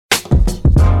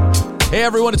Hey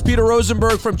everyone, it's Peter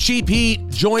Rosenberg from Cheap Heat.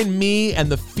 Join me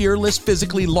and the fearless,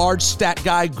 physically large stat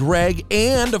guy Greg,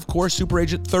 and of course Super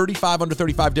Agent 35 under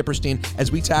 35 Dipperstein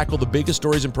as we tackle the biggest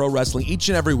stories in pro wrestling each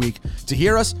and every week. To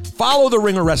hear us, follow the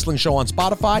Ringer Wrestling Show on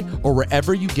Spotify or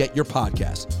wherever you get your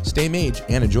podcasts. Stay mage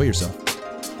and enjoy yourself.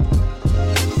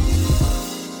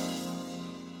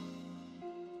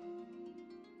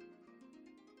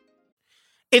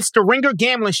 It's the Ringer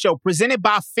Gambling Show presented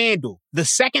by FanDuel. The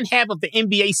second half of the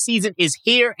NBA season is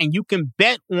here, and you can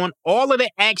bet on all of the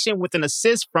action with an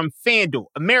assist from FanDuel,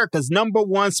 America's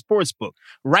 #1 sportsbook.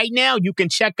 Right now, you can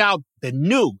check out the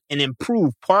new and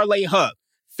improved Parlay Hub.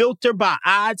 Filter by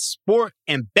odds, sport,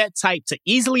 and bet type to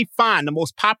easily find the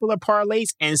most popular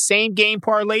parlays and same-game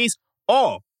parlays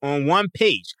all on one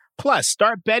page. Plus,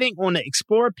 start betting on the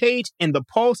Explorer page in the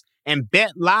Pulse and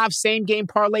bet live same-game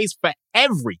parlays for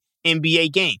every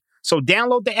NBA game. So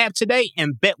download the app today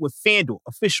and bet with FanDuel,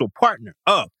 official partner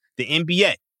of the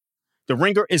NBA. The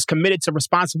Ringer is committed to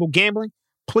responsible gambling.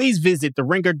 Please visit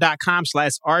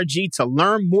theringer.com/RG to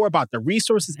learn more about the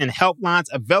resources and helplines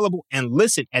available and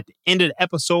listen at the end of the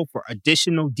episode for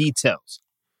additional details.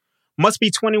 Must be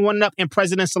 21 and up in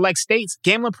present and select states.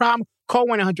 Gambling problem? Call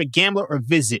 1-800-GAMBLER or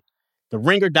visit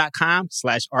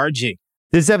theringer.com/RG.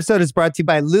 This episode is brought to you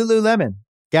by Lululemon.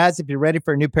 Guys, if you're ready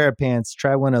for a new pair of pants,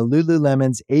 try one of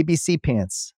Lululemon's ABC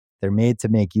pants. They're made to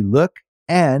make you look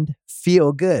and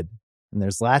feel good. And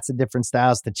there's lots of different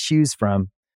styles to choose from.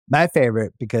 My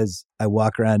favorite, because I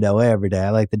walk around LA every day, I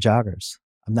like the joggers.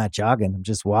 I'm not jogging, I'm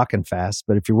just walking fast.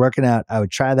 But if you're working out, I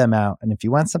would try them out. And if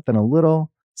you want something a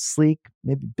little sleek,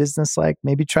 maybe business-like,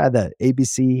 maybe try the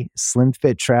ABC Slim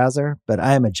Fit trouser. But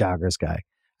I am a joggers guy.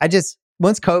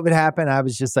 Once COVID happened, I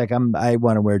was just like, I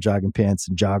want to wear jogging pants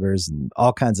and joggers and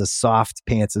all kinds of soft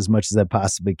pants as much as I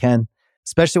possibly can,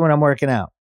 especially when I'm working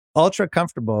out. Ultra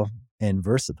comfortable and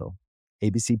versatile.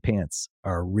 ABC pants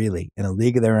are really in a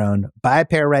league of their own. Buy a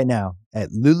pair right now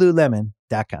at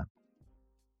lululemon.com.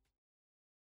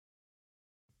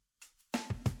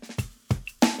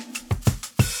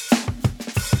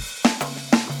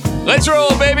 Let's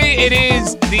roll, baby. It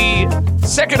is the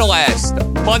second to last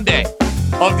Monday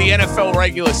of the NFL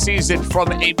regular season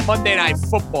from a Monday Night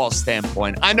Football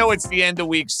standpoint. I know it's the end of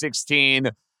Week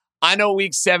 16. I know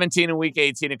Week 17 and Week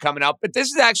 18 are coming up, but this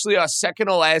is actually our second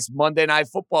to last Monday Night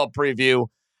Football preview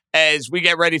as we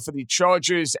get ready for the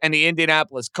Chargers and the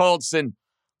Indianapolis Colts. And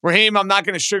Raheem, I'm not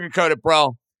going to sugarcoat it, bro.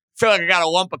 I feel like I got a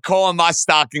lump of coal in my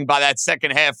stocking by that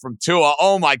second half from Tua.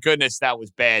 Oh, my goodness, that was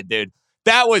bad, dude.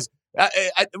 That was...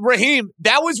 Raheem,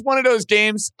 that was one of those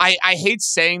games. I hate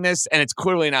saying this, and it's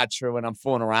clearly not true, and I'm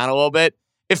fooling around a little bit.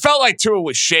 It felt like Tua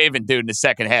was shaving, dude, in the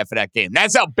second half of that game.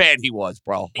 That's how bad he was,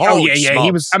 bro. Holy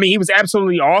smokes. He was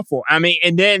absolutely awful.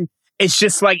 And then it's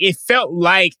just like it felt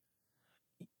like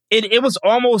it was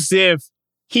almost as if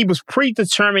he was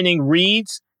predetermining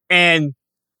reads, and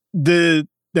the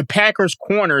Packers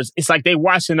corners. It's like they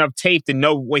watched enough tape to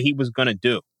know what he was gonna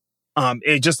do.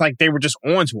 It's just like they were just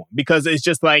on to him because it's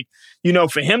just like,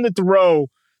 for him to throw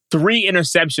 3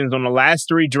 interceptions on the last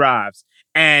 3 drives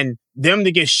and them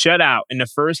to get shut out in the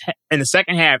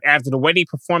second half after the way they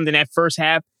performed in that first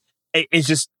half, it's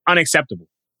just unacceptable.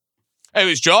 It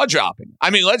was jaw-dropping.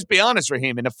 I mean, let's be honest,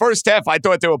 Raheem. In the first half, I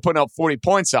thought they were putting up 40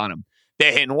 points on him.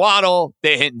 They're hitting Waddle.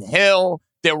 They're hitting Hill.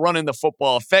 They're running the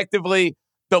football effectively.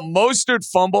 The Mostert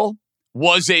fumble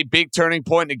was a big turning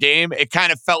point in the game. It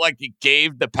kind of felt like it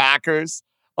gave the Packers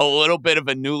a little bit of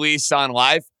a new lease on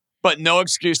life, but no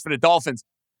excuse for the Dolphins.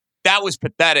 That was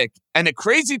pathetic. And the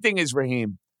crazy thing is,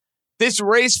 Raheem, this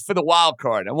race for the wild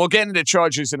card, and we'll get into the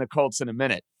Chargers and the Colts in a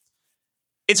minute.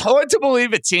 It's hard to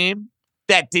believe a team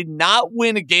that did not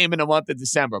win a game in the month of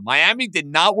December. Miami did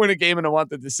not win a game in the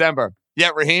month of December.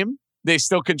 Yet, Raheem, they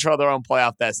still control their own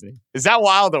playoff destiny. Is that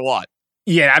wild or what?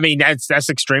 Yeah, I mean, that's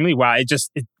extremely wild.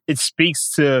 It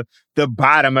speaks to the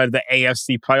bottom of the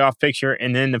AFC playoff picture,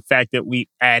 and then the fact that we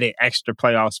added extra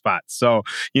playoff spots. So,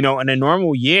 in a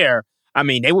normal year, I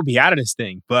mean, they would be out of this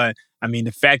thing. But, I mean,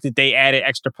 the fact that they added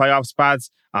extra playoff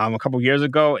spots a couple years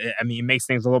ago, it makes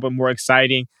things a little bit more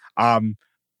exciting. I'm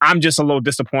just a little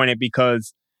disappointed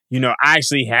because, I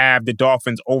actually have the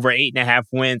Dolphins over 8.5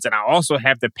 wins, and I also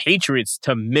have the Patriots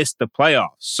to miss the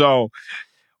playoffs. So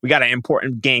we got an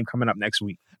important game coming up next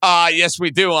week. Yes,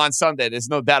 we do on Sunday. There's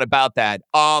no doubt about that.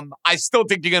 I still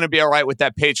think you're going to be all right with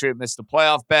that Patriot miss the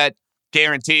playoff bet.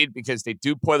 Guaranteed, because they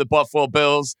do play the Buffalo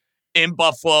Bills in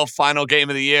Buffalo, final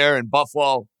game of the year. In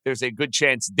Buffalo, there's a good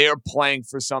chance they're playing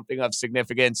for something of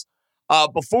significance.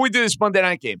 Before we do this Monday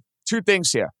night game, 2 things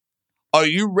here. Are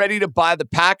you ready to buy the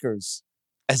Packers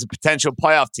as a potential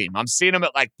playoff team? I'm seeing them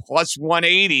at like plus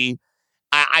 180.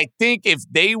 I think if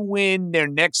they win their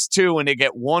next two and they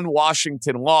get one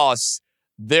Washington loss,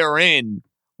 they're in.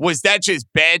 Was that just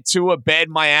bad Tua, bad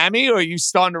Miami, or are you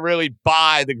starting to really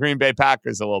buy the Green Bay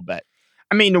Packers a little bit?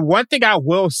 I mean, the one thing I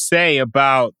will say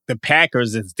about the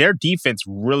Packers is their defense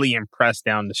really impressed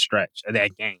down the stretch of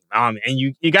that game. And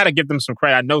you got to give them some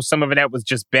credit. I know some of that was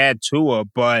just bad Tua,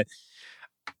 but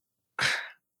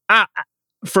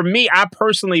for me, I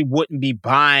personally wouldn't be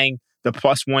buying the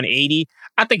plus 180.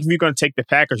 I think if you're going to take the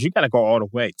Packers, you got to go all the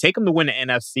way. Take them to win the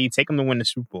NFC. Take them to win the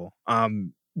Super Bowl.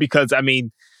 Because, I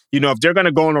mean, if they're going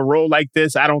to go on a roll like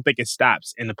this, I don't think it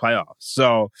stops in the playoffs.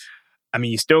 So, I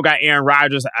mean, you still got Aaron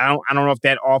Rodgers. I don't know if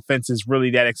that offense is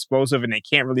really that explosive and they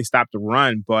can't really stop the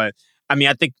run. But, I mean,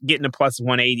 I think getting the plus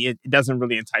 180, it doesn't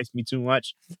really entice me too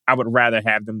much. I would rather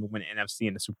have them to win the NFC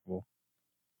in the Super Bowl.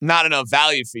 Not enough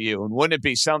value for you. And wouldn't it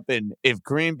be something if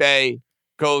Green Bay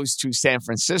goes to San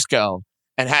Francisco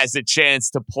and has a chance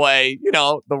to play,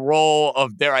 the role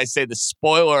of, dare I say, the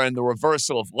spoiler and the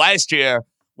reversal of last year,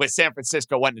 where San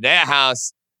Francisco went to their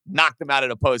house, knocked them out of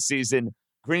the postseason.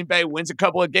 Green Bay wins a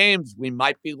couple of games. We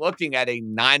might be looking at a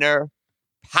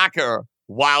Niner-Packer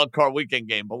wildcard weekend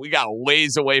game, but we got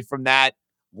ways away from that.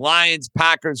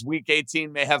 Lions-Packers week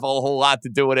 18 may have a whole lot to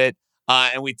do with it,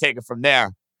 and we take it from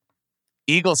there.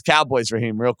 Eagles-Cowboys,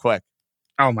 Raheem, real quick.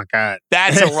 Oh, my God.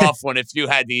 That's a rough one if you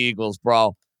had the Eagles,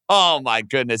 bro. Oh, my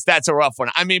goodness. That's a rough one.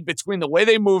 I mean, between the way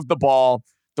they moved the ball,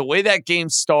 the way that game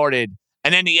started,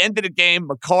 and then the end of the game,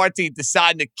 McCarthy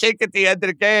deciding to kick at the end of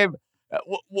the game.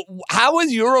 How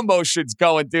was your emotions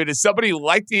going, dude? As somebody who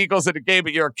liked the Eagles in the game,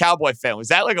 but you're a Cowboy fan, was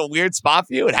that like a weird spot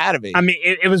for you? It had to be. I mean,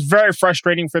 it was very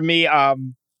frustrating for me. I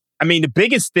mean, the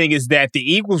biggest thing is that the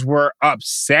Eagles were up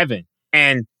 7,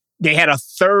 and they had a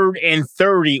 3rd and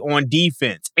 30 on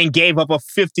defense and gave up a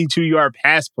 52-yard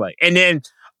pass play. And then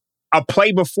a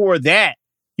play before that,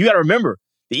 you got to remember,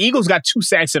 the Eagles got 2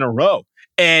 sacks in a row.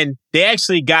 And they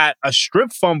actually got a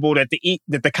strip fumble that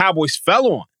the Cowboys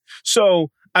fell on. So,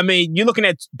 I mean, you're looking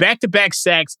at back-to-back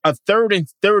sacks, a 3rd and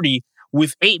 30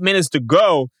 with 8 minutes to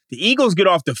go. The Eagles get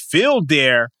off the field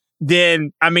there,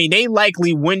 then, I mean, they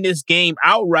likely win this game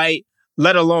outright,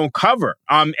 let alone cover.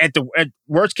 At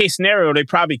worst-case scenario, they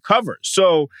probably cover.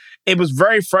 So it was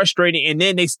very frustrating. And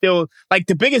then they still, like,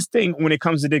 the biggest thing when it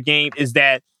comes to the game is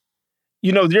that,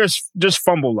 there's just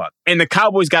fumble luck. And the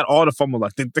Cowboys got all the fumble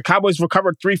luck. The Cowboys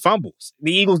recovered 3 fumbles.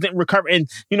 The Eagles didn't recover. And,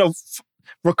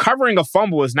 recovering a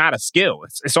fumble is not a skill.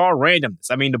 It's all randomness.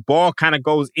 I mean, the ball kind of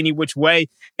goes any which way,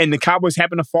 and the Cowboys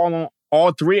happen to fall on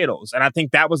all 3 of those. And I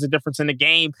think that was the difference in the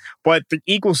game. But the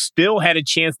Eagles still had a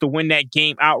chance to win that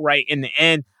game outright in the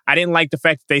end. I didn't like the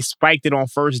fact that they spiked it on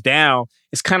first down.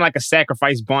 It's kind of like a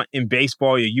sacrifice bunt in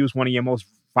baseball. You use one of your most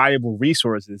valuable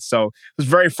resources. So it was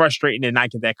very frustrating to not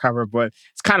get that cover, but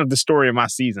it's kind of the story of my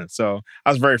season. So I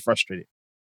was very frustrated.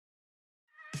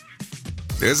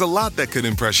 There's a lot that could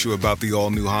impress you about the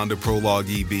all-new Honda Prologue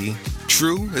EV.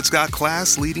 True, it's got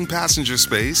class-leading passenger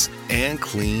space and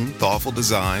clean, thoughtful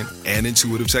design and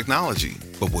intuitive technology.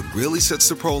 But what really sets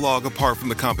the Prologue apart from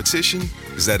the competition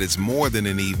is that it's more than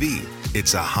an EV.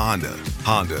 It's a Honda.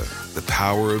 Honda, the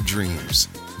power of dreams.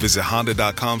 Visit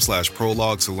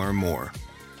honda.com/prologue to learn more.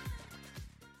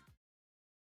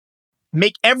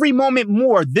 Make every moment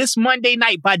more this Monday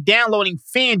night by downloading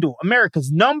FanDuel, America's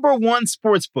 #1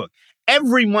 sportsbook.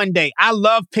 Every Monday, I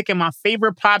love picking my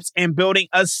favorite props and building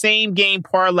a same-game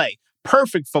parlay.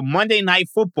 Perfect for Monday Night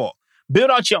Football.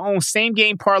 Build out your own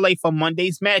same-game parlay for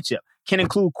Monday's matchup. Can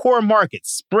include core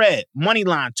markets, spread, money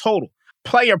line, total,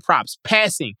 player props,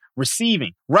 passing,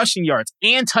 receiving, rushing yards,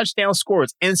 and touchdown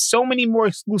scores, and so many more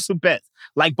exclusive bets,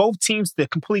 like both teams to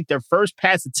complete their first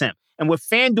pass attempt. And with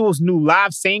FanDuel's new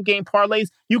live same-game parlays,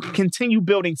 you can continue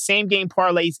building same-game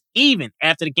parlays even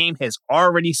after the game has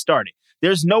already started.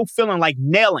 There's no feeling like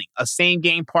nailing a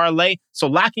same-game parlay, so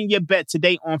lock in your bet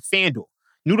today on FanDuel.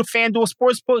 New to FanDuel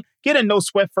Sportsbook? Get a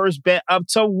no-sweat first bet up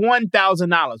to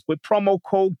 $1,000 with promo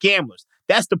code GAMBLERS.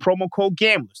 That's the promo code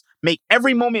GAMBLERS. Make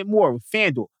every moment more with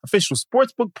FanDuel, official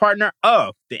sportsbook partner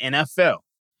of the NFL.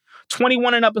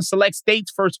 21 and up in select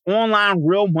states, first online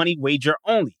real money wager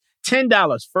only.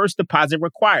 $10 first deposit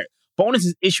required. Bonus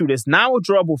is issued as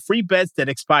non-withdrawable free bets that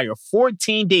expire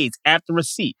 14 days after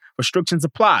receipt. Restrictions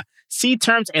apply. See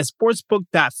terms at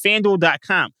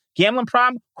sportsbook.fanduel.com. Gambling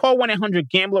problem? Call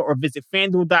 1-800-GAMBLER or visit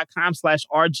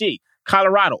fanduel.com/RG.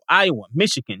 Colorado, Iowa,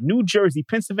 Michigan, New Jersey,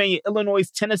 Pennsylvania, Illinois,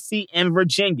 Tennessee, and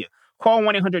Virginia. Call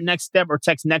 1-800-NEXT-STEP or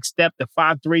text NEXT STEP to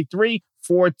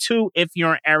 53342 if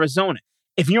you're in Arizona.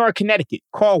 If you're in Connecticut,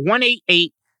 call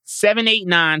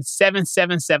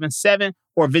 1-888-789-7777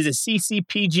 or visit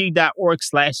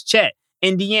ccpg.org/chat.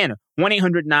 Indiana,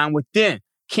 1-800-9-WITHIN.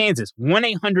 Kansas,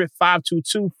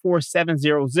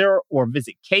 1-800-522-4700 or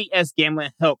visit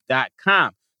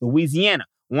ksgamblinghelp.com. Louisiana,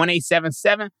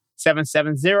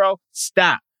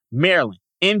 1-877-770-STOP. Maryland,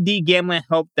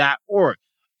 mdgamblinghelp.org.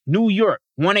 New York,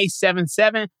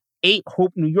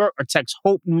 1-877-8-HOPE-NEW YORK or text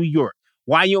HOPE New York.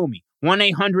 Wyoming,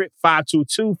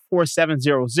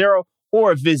 1-800-522-4700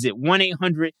 or visit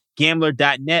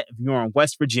 1-800-GAMBLER.net if you're in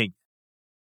West Virginia.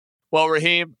 Well,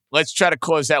 Raheem, let's try to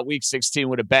close out Week 16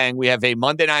 with a bang. We have a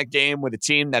Monday night game with a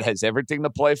team that has everything to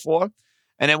play for.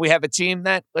 And then we have a team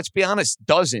that, let's be honest,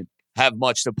 doesn't have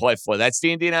much to play for. That's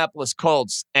the Indianapolis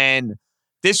Colts. And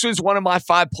this was one of my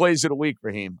 5 plays of the week,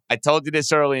 Raheem. I told you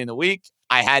this early in the week.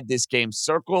 I had this game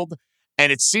circled.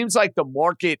 And it seems like the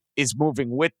market is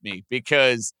moving with me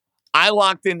because I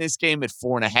locked in this game at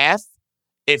 4.5.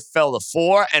 It fell to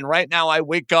 4. And right now I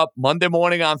wake up Monday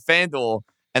morning on FanDuel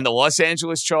and the Los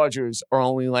Angeles Chargers are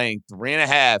only laying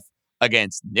 3.5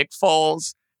 against Nick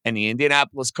Foles and the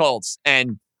Indianapolis Colts.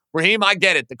 And Raheem, I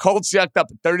get it. The Colts yucked up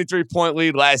a 33-point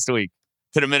lead last week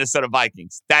to the Minnesota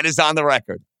Vikings. That is on the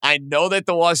record. I know that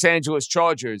the Los Angeles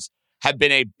Chargers have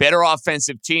been a better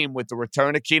offensive team with the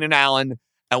return of Keenan Allen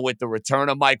and with the return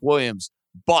of Mike Williams.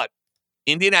 But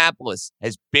Indianapolis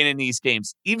has been in these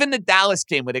games. Even the Dallas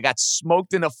game where they got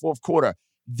smoked in the fourth quarter,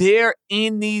 they're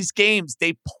in these games.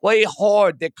 They play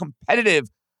hard. They're competitive.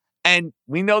 And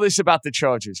we know this about the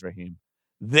Chargers, Raheem.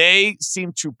 They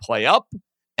seem to play up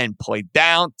and play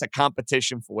down to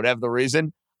competition for whatever the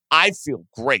reason. I feel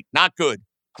great, not good,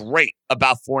 great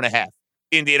about 4.5.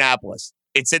 Indianapolis.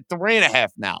 It's at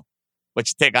 3.5 now.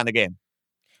 What's your take on the game?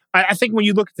 I think when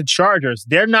you look at the Chargers,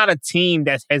 they're not a team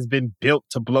that has been built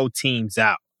to blow teams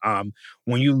out.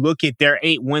 When you look at their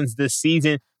 8 wins this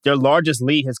season, their largest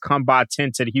lead has come by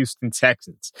 10 to the Houston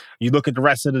Texans. You look at the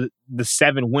rest of the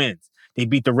 7 wins. They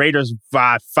beat the Raiders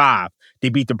by 5. They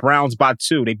beat the Browns by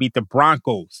 2. They beat the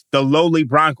Broncos, the lowly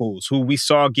Broncos, who we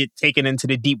saw get taken into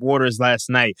the deep waters last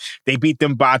night. They beat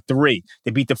them by 3.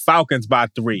 They beat the Falcons by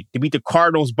 3. They beat the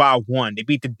Cardinals by 1. They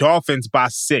beat the Dolphins by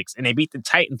 6. And they beat the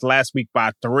Titans last week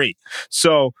by 3.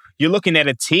 So you're looking at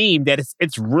a team that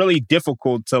it's really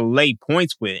difficult to lay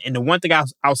points with. And the one thing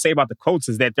I'll say about the Colts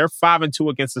is that they're 5-2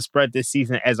 against the spread this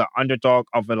season as an underdog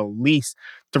of at least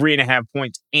 3.5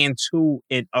 points and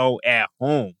 2-0 at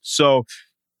home. So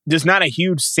there's not a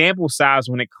huge sample size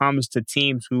when it comes to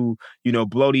teams who,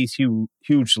 blow these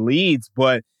huge leads,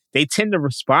 but they tend to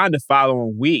respond the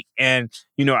following week. And,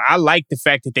 I like the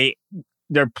fact that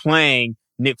they're playing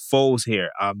Nick Foles here.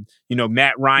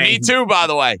 Matt Ryan. Me too, by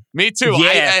the way. Me too.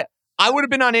 Yeah. I would have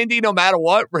been on Indy no matter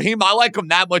what. Raheem, I like him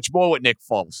that much more with Nick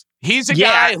Foles. He's a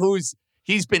guy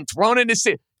he's been thrown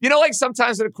into like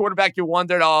sometimes at a quarterback you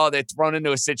wondered, they're thrown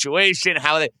into a situation,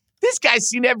 this guy's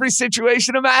seen every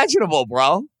situation imaginable,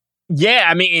 bro.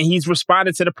 Yeah, and he's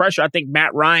responded to the pressure. I think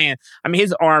Matt Ryan,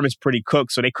 his arm is pretty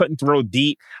cooked, so they couldn't throw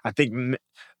deep. I think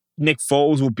Nick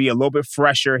Foles will be a little bit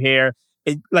fresher here.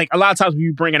 Like a lot of times when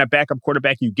you bring in a backup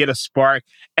quarterback, you get a spark,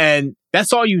 and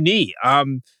that's all you need.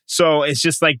 So it's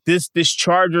just like this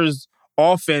Chargers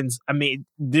offense.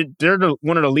 They're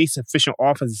one of the least efficient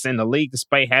offenses in the league,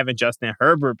 despite having Justin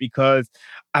Herbert, because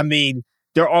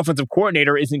their offensive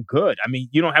coordinator isn't good.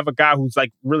 You don't have a guy who's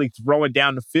like really throwing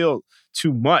down the field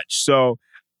too much. So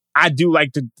I do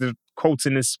like the Colts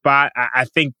in this spot. I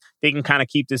think they can kind of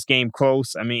keep this game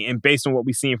close. And based on what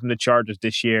we've seen from the Chargers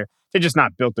this year, they're just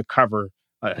not built to cover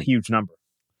a huge number.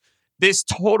 This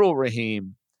total,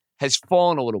 Raheem, has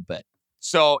fallen a little bit.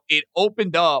 So it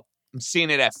opened up, I'm seeing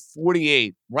it at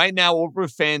 48. Right now over at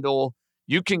FanDuel,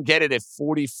 you can get it at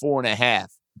 44.5.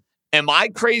 Am I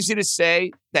crazy to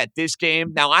say that this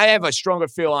game, now I have a stronger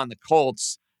feel on the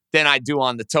Colts than I do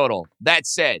on the total. That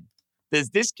said,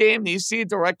 does this game, do you see a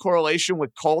direct correlation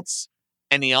with Colts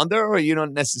and the under, or you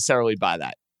don't necessarily buy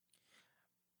that?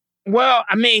 Well,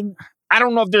 I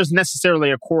don't know if there's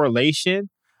necessarily a correlation,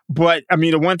 but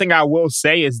the one thing I will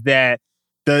say is that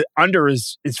the under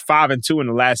is 5-2 in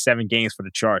the last 7 games for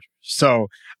the Chargers. So,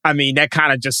 that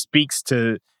kind of just speaks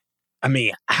to,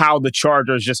 how the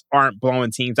Chargers just aren't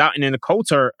blowing teams out. And then the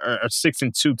Colts are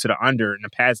 6-2 to the under in the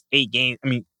past 8 games.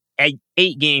 8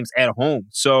 games at home.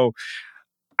 So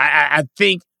I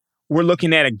think we're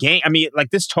looking at a game.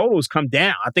 This total has come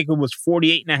down. I think it was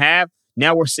 48.5.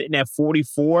 Now we're sitting at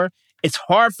 44. It's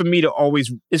hard for me to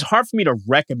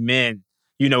recommend,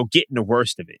 getting the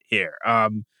worst of it here.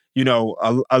 A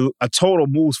total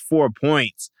moves 4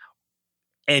 points.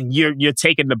 And you're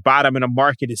taking the bottom of the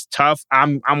market is tough.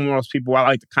 I'm one of those people, I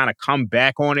like to kind of come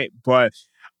back on it, but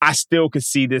I still could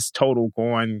see this total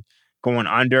going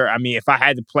under. If I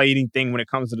had to play anything when it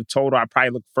comes to the total, I'd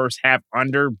probably look first half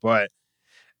under, but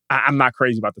I'm not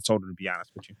crazy about the total, to be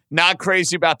honest with you. Not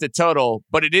crazy about the total,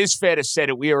 but it is fair to say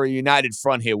that we are a united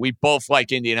front here. We both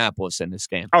like Indianapolis in this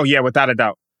game. Oh, yeah, without a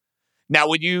doubt. Now,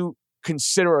 would you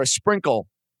consider a sprinkle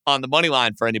on the money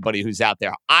line for anybody who's out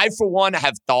there? I, for one,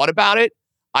 have thought about it.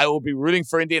 I will be rooting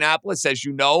for Indianapolis. As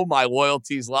you know, my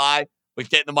loyalties lie with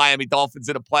getting the Miami Dolphins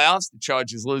in the playoffs. The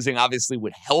Chargers losing obviously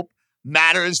would help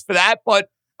matters for that. But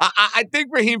I think,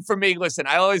 Raheem, for me, listen,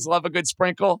 I always love a good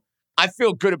sprinkle. I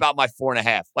feel good about my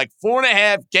 4.5. Like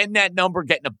 4.5, getting that number,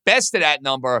 getting the best of that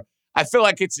number. I feel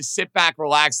like it's a sit back,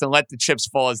 relax, and let the chips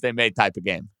fall as they may type of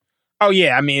game. Oh,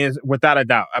 yeah. I mean, without a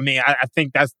doubt. I mean, I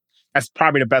think that's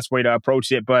probably the best way to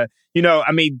approach it. But,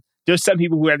 I mean, there's some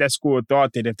people who have that school of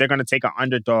thought that if they're going to take an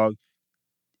underdog,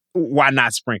 why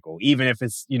not sprinkle? Even if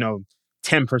it's,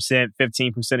 10%,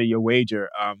 15% of your wager,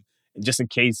 just in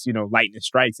case, lightning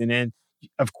strikes. And then,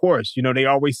 of course, they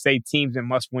always say teams in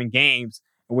must-win games,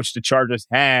 which the Chargers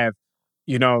have,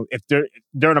 if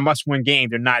they're in a must-win game,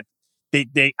 they're not,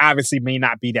 they obviously may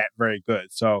not be that very good.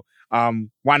 So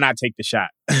why not take the shot?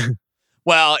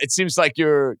 Well, it seems like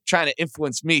you're trying to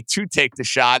influence me to take the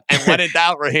shot. And when in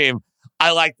doubt, Raheem,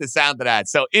 I like the sound of that.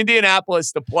 So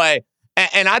Indianapolis to play.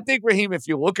 And I think, Raheem, if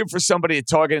you're looking for somebody to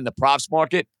target in the props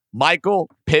market, Michael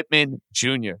Pittman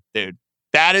Jr., dude.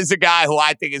 That is a guy who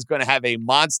I think is going to have a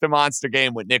monster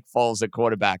game with Nick Foles at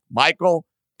quarterback. Michael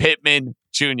Pittman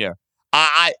Jr.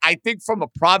 I think from a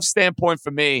prop standpoint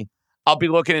for me, I'll be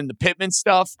looking in the Pittman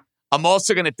stuff. I'm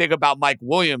also going to think about Mike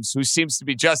Williams, who seems to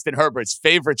be Justin Herbert's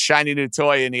favorite shiny new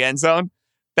toy in the end zone.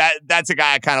 That's a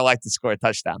guy I kind of like to score a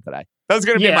touchdown today. Those are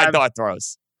going to be my dart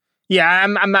throws. Yeah,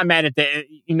 I'm not mad at that.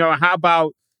 How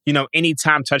about,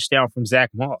 anytime touchdown from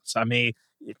Zach Moss? I mean,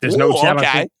 there's no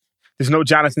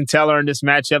Jonathan Taylor in this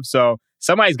matchup, so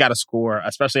somebody's got to score,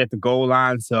 especially at the goal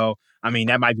line. So, I mean,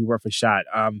 that might be worth a shot.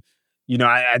 I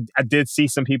did see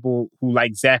some people who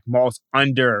like Zach Moss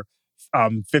under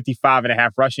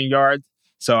 55.5 rushing yards.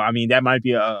 So, I mean, that might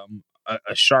be a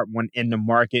sharp one in the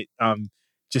market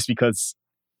just because,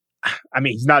 I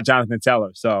mean, he's not Jonathan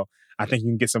Taylor. So I think you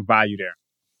can get some value there.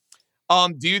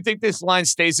 Do you think this line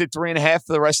stays at 3.5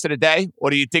 for the rest of the day? Or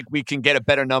do you think we can get a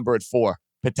better number at 4,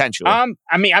 potentially?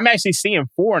 I mean, I'm actually seeing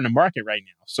 4 in the market right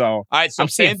now. So, all right, so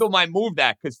FanDuel might move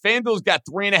that because FanDuel's got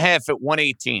 3.5 at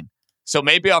 118. So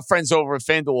maybe our friends over at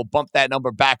FanDuel will bump that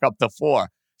number back up to 4.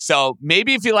 So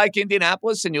maybe if you like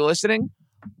Indianapolis and you're listening,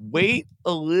 wait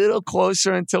a little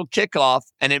closer until kickoff,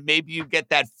 and then maybe you get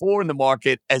that 4 in the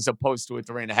market as opposed to a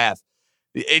 3.5.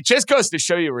 It just goes to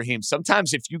show you, Raheem,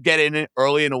 sometimes if you get in it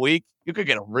early in a week, you could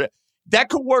get that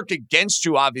could work against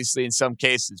you, obviously, in some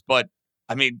cases. But,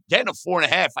 I mean, getting a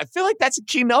 4.5, I feel like that's a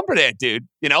key number there, dude.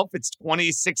 If it's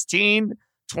 2016,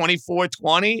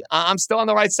 24-20, I'm still on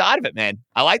the right side of it, man.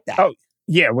 I like that. Oh,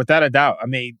 yeah, without a doubt. I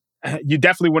mean, you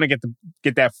definitely want to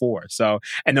get that 4. So,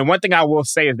 and the one thing I will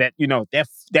say is that,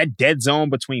 that dead zone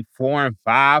between 4 and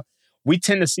 5, we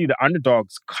tend to see the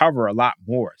underdogs cover a lot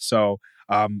more. So,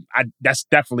 that's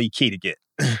definitely key to get.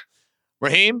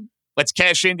 Raheem, let's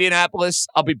cash Indianapolis.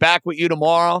 I'll be back with you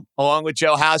tomorrow, along with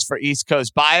Joe House for East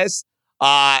Coast Bias.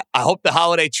 I hope the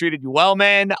holiday treated you well,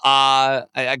 man.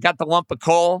 I got the lump of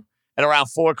coal at around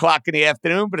 4 o'clock in the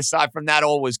afternoon, but aside from that,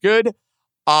 all was good.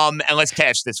 And let's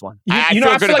cash this one. I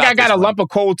feel like I got a lump of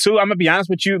coal too. I'm gonna be honest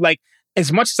with you. Like,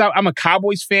 as much as I'm a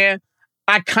Cowboys fan,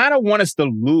 I kind of want us to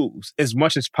lose as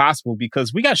much as possible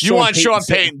because we got Sean Payton. You want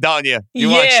Sean Payton, don't you?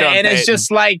 It's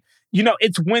just like,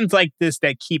 it's wins like this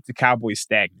that keep the Cowboys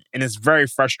stagnant. And it's very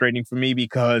frustrating for me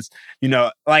because,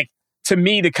 to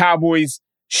me, the Cowboys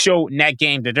showed in that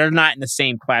game that they're not in the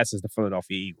same class as the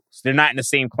Philadelphia Eagles. They're not in the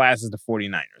same class as the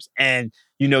 49ers. And,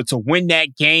 to win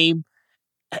that game,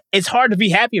 it's hard to be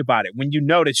happy about it when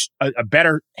that a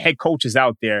better head coach is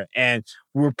out there, and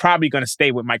we're probably going to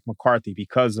stay with Mike McCarthy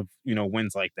because of,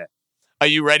 wins like that. Are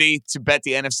you ready to bet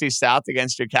the NFC South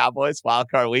against your Cowboys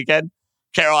wildcard weekend?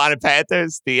 Carolina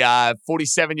Panthers, the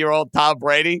 47-year-old Tom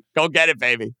Brady. Go get it,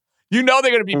 baby. They're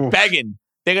going to be begging.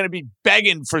 They're going to be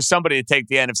begging for somebody to take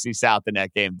the NFC South in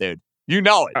that game, dude. You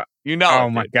know it. Oh,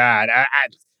 my God.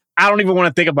 I don't even want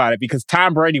to think about it because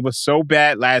Tom Brady was so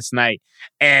bad last night,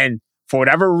 and for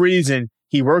whatever reason,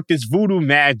 he worked his voodoo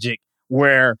magic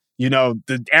where,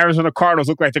 the Arizona Cardinals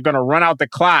look like they're going to run out the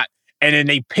clock, and then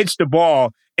they pitch the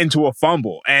ball into a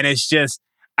fumble. And it's just,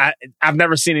 I've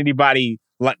never seen anybody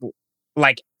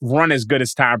like run as good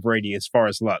as Tom Brady as far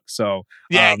as luck. So,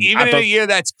 yeah, even in a year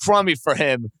that's crummy for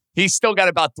him, he's still got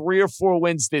about 3 or 4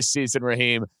 wins this season,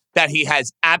 Raheem, that he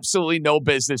has absolutely no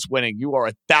business winning. You are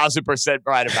 1,000%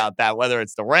 right about that, whether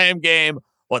it's the Ram game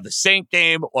or the Saint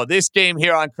game or this game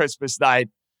here on Christmas night.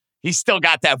 he's still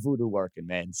got that voodoo working,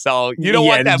 man. So you don't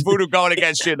want that voodoo going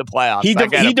against you in the playoffs.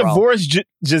 He divorced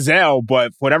Giselle,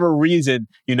 but for whatever reason,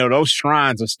 those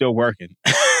shrines are still working.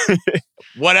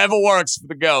 Whatever works for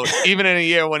the GOAT, even in a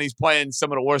year when he's playing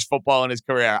some of the worst football in his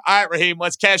career. All right, Raheem,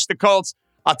 let's cash the Colts.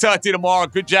 I'll talk to you tomorrow.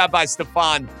 Good job by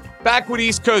Stefan. Back with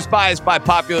East Coast Bias by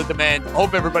popular demand.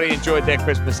 Hope everybody enjoyed their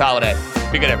Christmas holiday.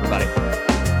 Be good, everybody.